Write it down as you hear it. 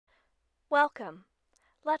Welcome!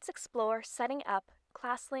 Let's explore setting up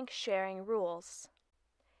ClassLink sharing rules.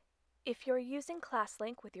 If you're using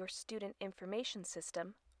ClassLink with your Student Information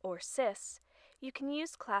System, or SIS, you can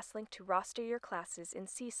use ClassLink to roster your classes in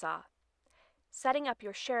Seesaw. Setting up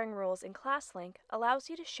your sharing rules in ClassLink allows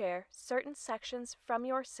you to share certain sections from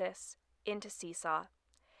your SIS into Seesaw.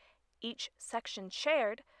 Each section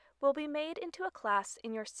shared will be made into a class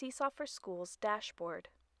in your Seesaw for Schools dashboard.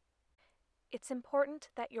 It's important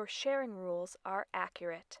that your sharing rules are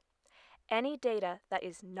accurate. Any data that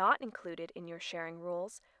is not included in your sharing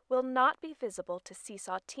rules will not be visible to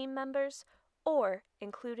Seesaw team members or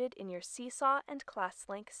included in your Seesaw and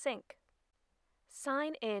ClassLink sync.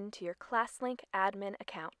 Sign in to your ClassLink admin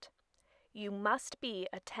account. You must be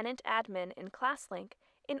a tenant admin in ClassLink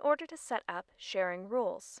in order to set up sharing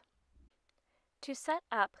rules. To set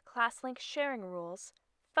up ClassLink sharing rules,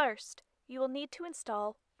 first you will need to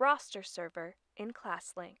install Roster Server in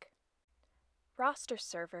ClassLink. Roster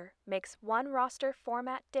Server makes one roster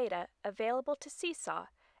format data available to Seesaw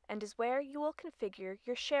and is where you will configure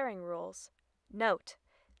your sharing rules. Note,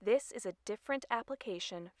 this is a different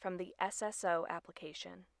application from the SSO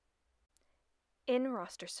application. In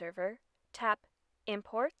Roster Server, tap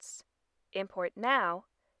Imports, Import Now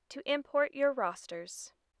to import your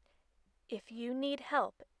rosters. If you need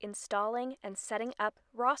help installing and setting up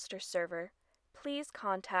Roster Server, please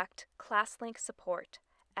contact ClassLink support,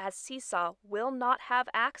 as Seesaw will not have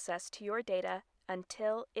access to your data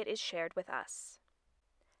until it is shared with us.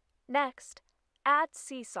 Next, add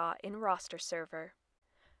Seesaw in Roster Server.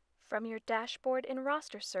 From your dashboard in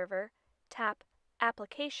Roster Server, tap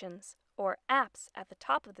Applications or Apps at the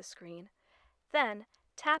top of the screen, then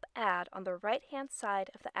tap Add on the right-hand side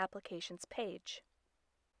of the Applications page.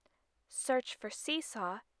 Search for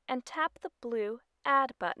Seesaw and tap the blue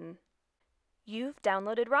Add button. You've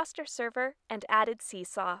downloaded Roster Server and added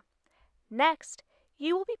Seesaw. Next,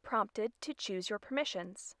 you will be prompted to choose your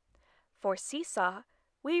permissions. For Seesaw,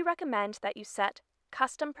 we recommend that you set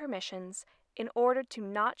custom permissions in order to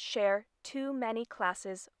not share too many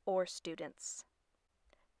classes or students.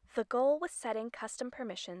 The goal with setting custom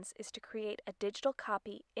permissions is to create a digital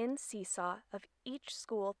copy in Seesaw of each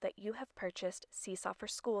school that you have purchased Seesaw for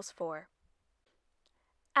Schools for.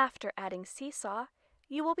 After adding Seesaw,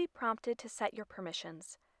 you will be prompted to set your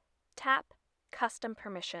permissions. Tap Custom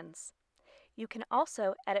Permissions. You can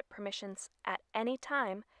also edit permissions at any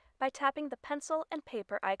time by tapping the pencil and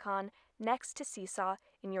paper icon next to Seesaw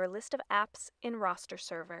in your list of apps in Roster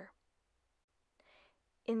Server.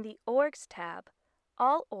 In the Orgs tab,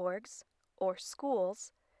 all orgs, or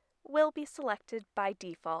schools, will be selected by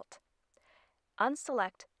default.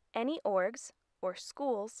 Unselect any orgs or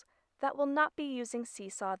schools that will not be using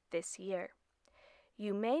Seesaw this year.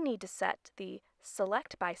 You may need to set the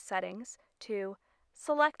Select By settings to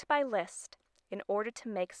Select By List in order to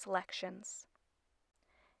make selections.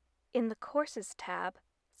 In the Courses tab,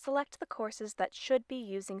 select the courses that should be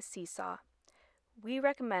using Seesaw. We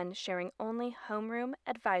recommend sharing only homeroom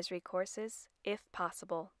advisory courses if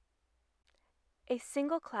possible. A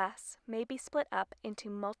single class may be split up into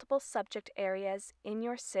multiple subject areas in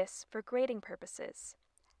your SIS for grading purposes.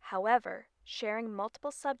 However, sharing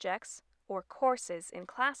multiple subjects or courses in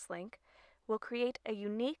ClassLink will create a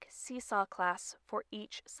unique Seesaw class for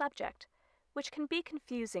each subject, which can be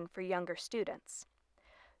confusing for younger students.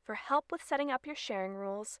 For help with setting up your sharing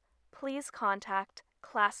rules, please contact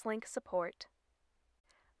ClassLink support.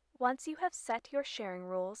 Once you have set your sharing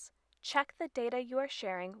rules, check the data you are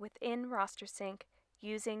sharing within RosterSync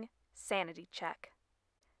using Sanity Check.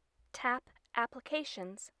 Tap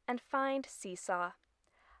Applications and find Seesaw.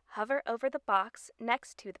 Hover over the box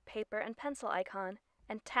next to the paper and pencil icon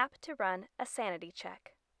and tap to run a sanity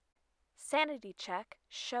check. Sanity Check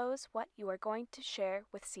shows what you are going to share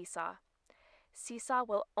with Seesaw. Seesaw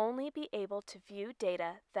will only be able to view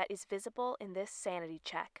data that is visible in this sanity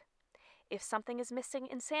check. If something is missing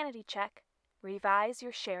in Sanity Check, revise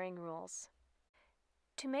your sharing rules.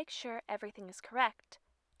 To make sure everything is correct,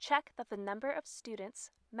 check that the number of students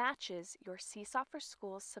matches your Seesaw for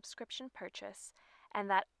Schools subscription purchase and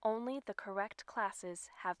that only the correct classes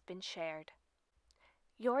have been shared.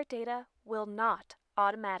 Your data will not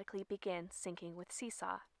automatically begin syncing with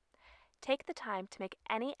Seesaw. Take the time to make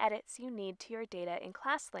any edits you need to your data in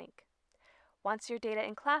ClassLink. Once your data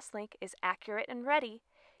in ClassLink is accurate and ready,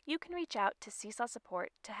 you can reach out to Seesaw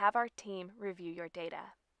support to have our team review your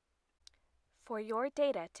data. For your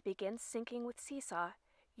data to begin syncing with Seesaw,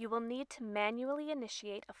 you will need to manually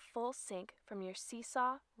initiate a full sync from your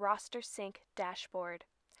Seesaw Roster Sync dashboard.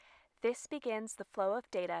 This begins the flow of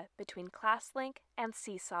data between ClassLink and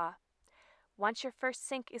Seesaw. Once your first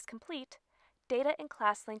sync is complete, data in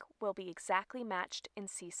ClassLink will be exactly matched in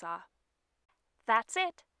Seesaw. That's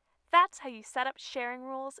it! That's how you set up sharing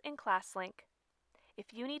rules in ClassLink.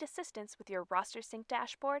 If you need assistance with your roster sync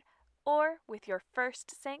dashboard or with your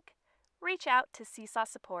first sync, reach out to Seesaw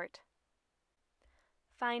support.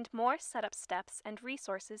 Find more setup steps and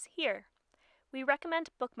resources here. We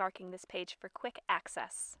recommend bookmarking this page for quick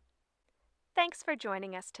access. Thanks for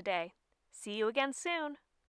joining us today. See you again soon!